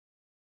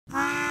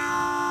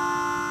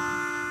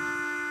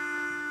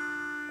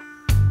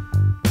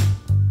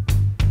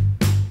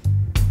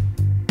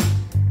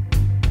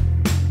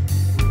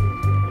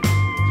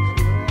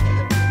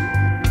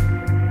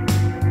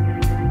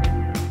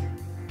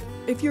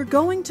you're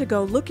going to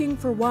go looking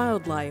for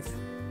wildlife,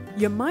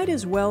 you might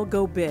as well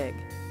go big.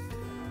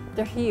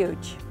 They're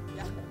huge.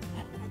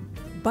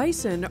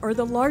 Bison are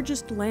the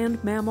largest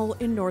land mammal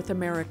in North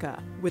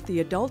America, with the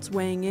adults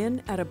weighing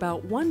in at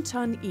about 1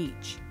 ton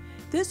each.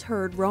 This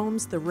herd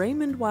roams the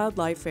Raymond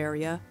Wildlife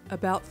Area,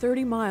 about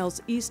 30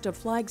 miles east of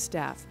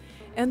Flagstaff,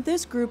 and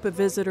this group of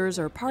visitors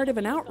are part of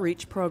an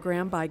outreach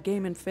program by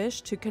Game and Fish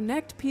to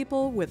connect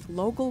people with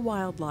local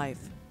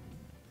wildlife.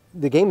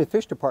 The Game and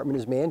Fish Department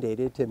is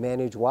mandated to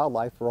manage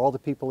wildlife for all the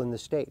people in the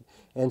state.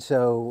 And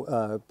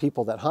so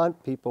people that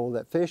hunt, people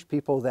that fish,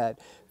 people that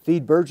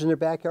feed birds in their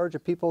backyards, or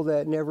people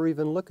that never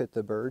even look at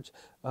the birds,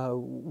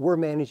 we're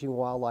managing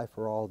wildlife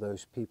for all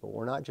those people.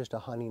 We're not just a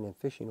hunting and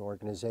fishing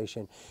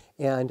organization.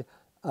 And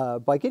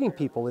by getting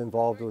people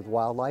involved with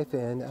wildlife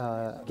and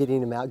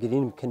getting them out,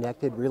 getting them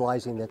connected,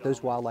 realizing that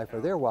those wildlife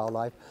are their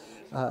wildlife,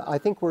 I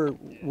think we're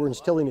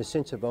instilling a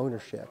sense of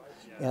ownership.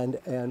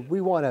 And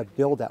we want to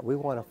build that, we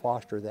want to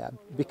foster that.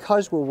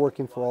 Because we're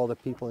working for all the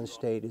people in the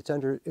state,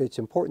 it's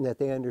important that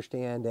they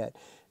understand that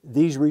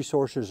these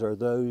resources are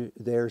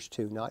theirs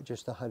too, not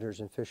just the hunters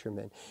and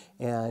fishermen.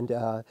 And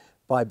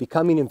by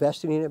becoming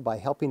invested in it, by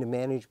helping to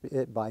manage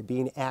it, by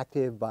being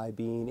active, by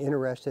being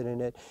interested in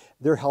it,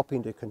 they're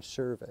helping to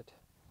conserve it.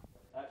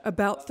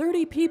 About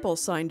 30 people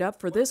signed up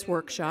for this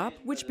workshop,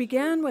 which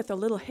began with a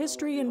little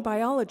history and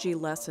biology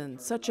lesson,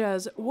 such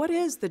as what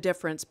is the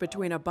difference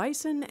between a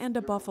bison and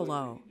a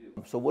buffalo?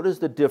 So what is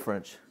the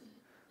difference?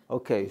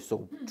 Okay,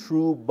 so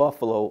true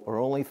buffalo are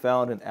only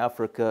found in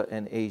Africa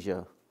and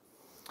Asia.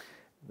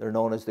 They're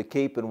known as the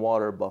Cape and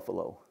Water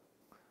buffalo,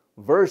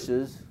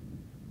 versus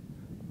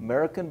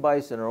American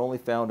bison are only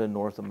found in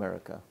North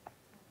America.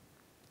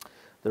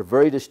 They're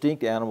very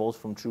distinct animals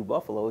from true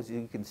buffaloes.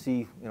 You can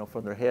see,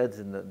 from their heads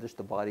and just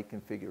the body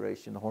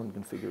configuration, the horn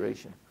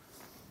configuration.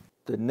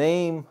 The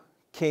name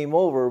came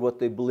over what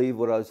they believe,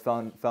 what I was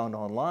found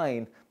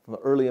online from the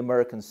early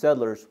American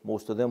settlers.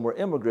 Most of them were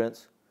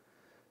immigrants.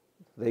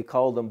 They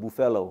called them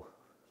buffalo,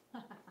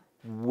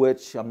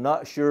 which I'm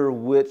not sure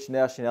which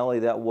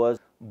nationality that was,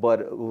 but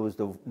it was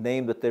the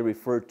name that they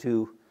referred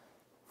to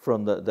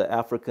from the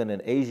African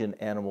and Asian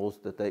animals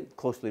that they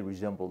closely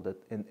resembled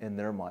in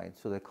their mind.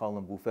 So they call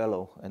them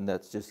buffalo, and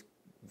that's just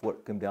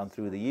what came down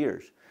through the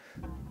years.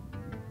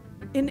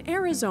 In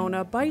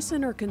Arizona,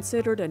 bison are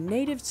considered a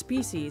native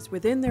species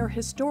within their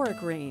historic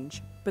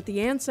range, but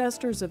the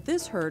ancestors of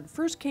this herd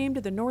first came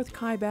to the North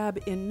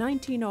Kaibab in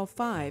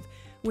 1905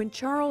 when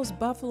Charles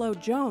Buffalo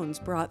Jones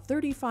brought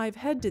 35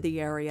 head to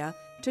the area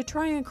to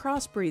try and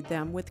crossbreed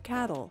them with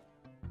cattle.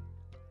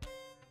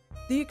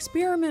 The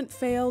experiment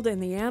failed,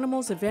 and the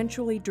animals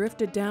eventually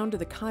drifted down to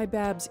the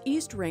Kaibab's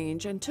East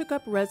Range and took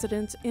up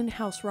residence in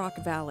House Rock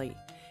Valley.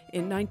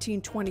 In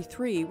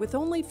 1923, with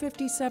only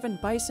 57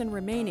 bison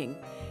remaining,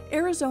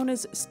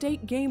 Arizona's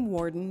state game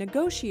warden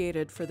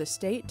negotiated for the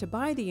state to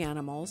buy the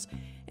animals,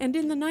 and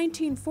in the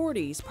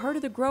 1940s, part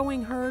of the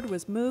growing herd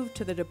was moved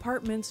to the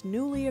department's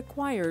newly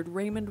acquired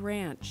Raymond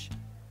Ranch.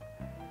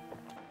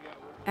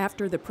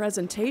 After the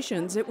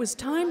presentations, it was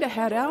time to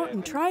head out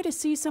and try to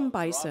see some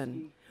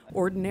bison.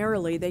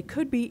 Ordinarily, they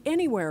could be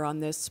anywhere on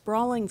this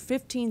sprawling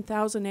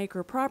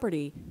 15,000-acre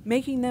property,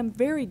 making them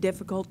very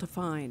difficult to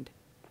find.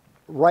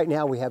 Right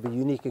now we have a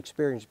unique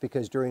experience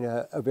because during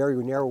a very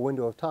narrow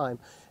window of time,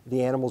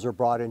 the animals are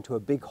brought into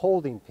a big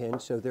holding pen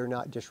so they're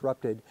not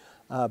disrupted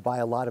by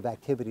a lot of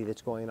activity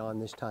that's going on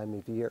this time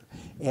of year.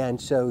 And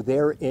so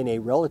they're in a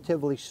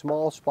relatively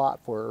small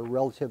spot for a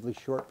relatively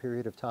short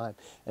period of time.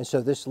 And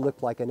so this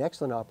looked like an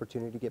excellent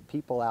opportunity to get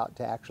people out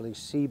to actually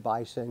see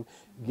bison,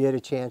 get a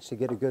chance to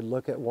get a good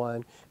look at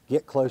one,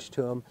 get close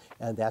to them,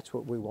 and that's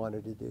what we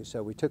wanted to do.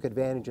 So we took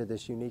advantage of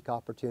this unique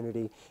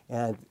opportunity,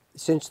 and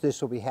since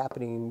this will be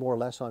happening more or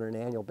less on an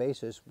annual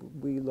basis,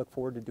 we look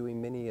forward to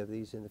doing many of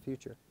these in the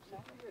future.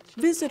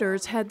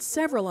 Visitors had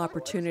several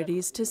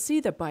opportunities to see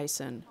the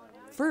bison.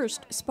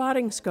 First,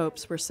 spotting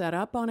scopes were set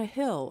up on a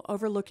hill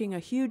overlooking a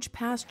huge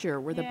pasture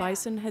where the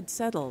bison had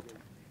settled.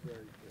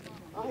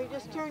 Oh, he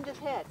just turned his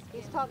head.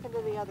 He's talking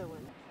to the other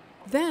one.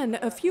 Then,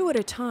 a few at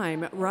a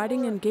time,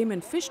 riding in game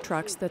and fish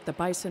trucks that the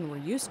bison were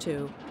used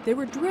to, they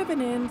were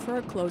driven in for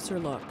a closer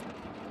look.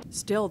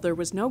 Still, there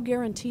was no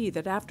guarantee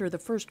that after the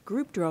first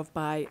group drove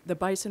by, the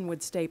bison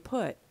would stay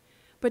put.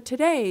 But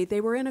today, they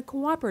were in a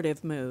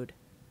cooperative mood.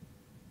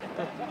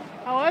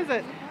 How was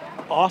it?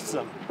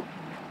 Awesome.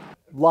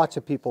 Lots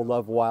of people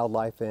love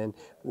wildlife, and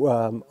a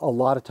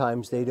lot of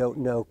times they don't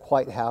know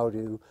quite how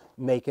to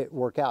make it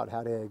work out,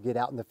 how to get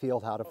out in the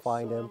field, how to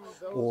find them,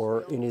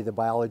 or any of the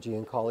biology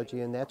and ecology,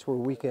 and that's where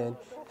we can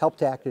help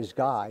to act as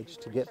guides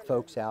to get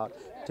folks out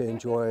to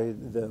enjoy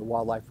the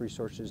wildlife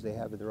resources they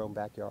have in their own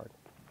backyard.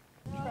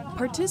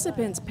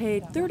 Participants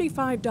paid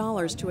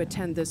 $35 to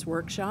attend this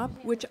workshop,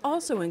 which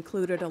also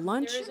included a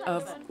lunch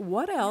of,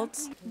 what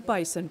else?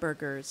 Bison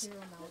burgers.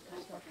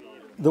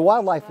 The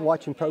wildlife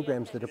watching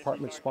programs the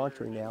department's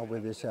sponsoring now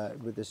with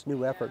this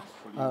new effort,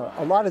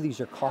 a lot of these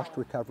are cost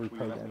recovery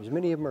programs.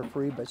 Many of them are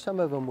free, but some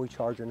of them we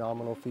charge a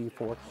nominal fee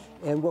for.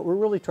 And what we're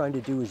really trying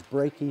to do is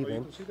break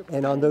even,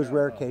 and on those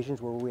rare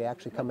occasions where we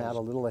actually come out a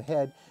little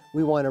ahead,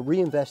 we want to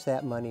reinvest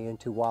that money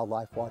into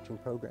wildlife watching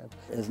programs.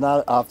 It's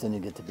not often you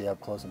get to be up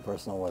close and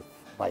personal with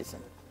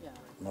bison.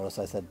 Notice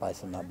I said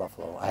bison, not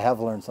buffalo. I have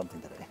learned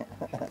something today.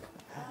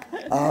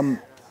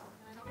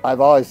 I've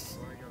always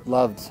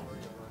loved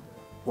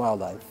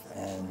wildlife,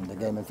 and the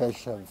Game and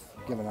Fish have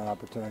given an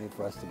opportunity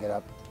for us to get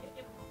up,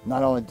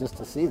 not only just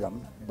to see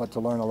them, but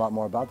to learn a lot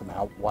more about them,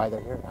 why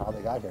they're here, how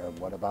they got here,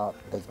 what about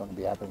is going to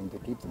be happening to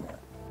keep them here.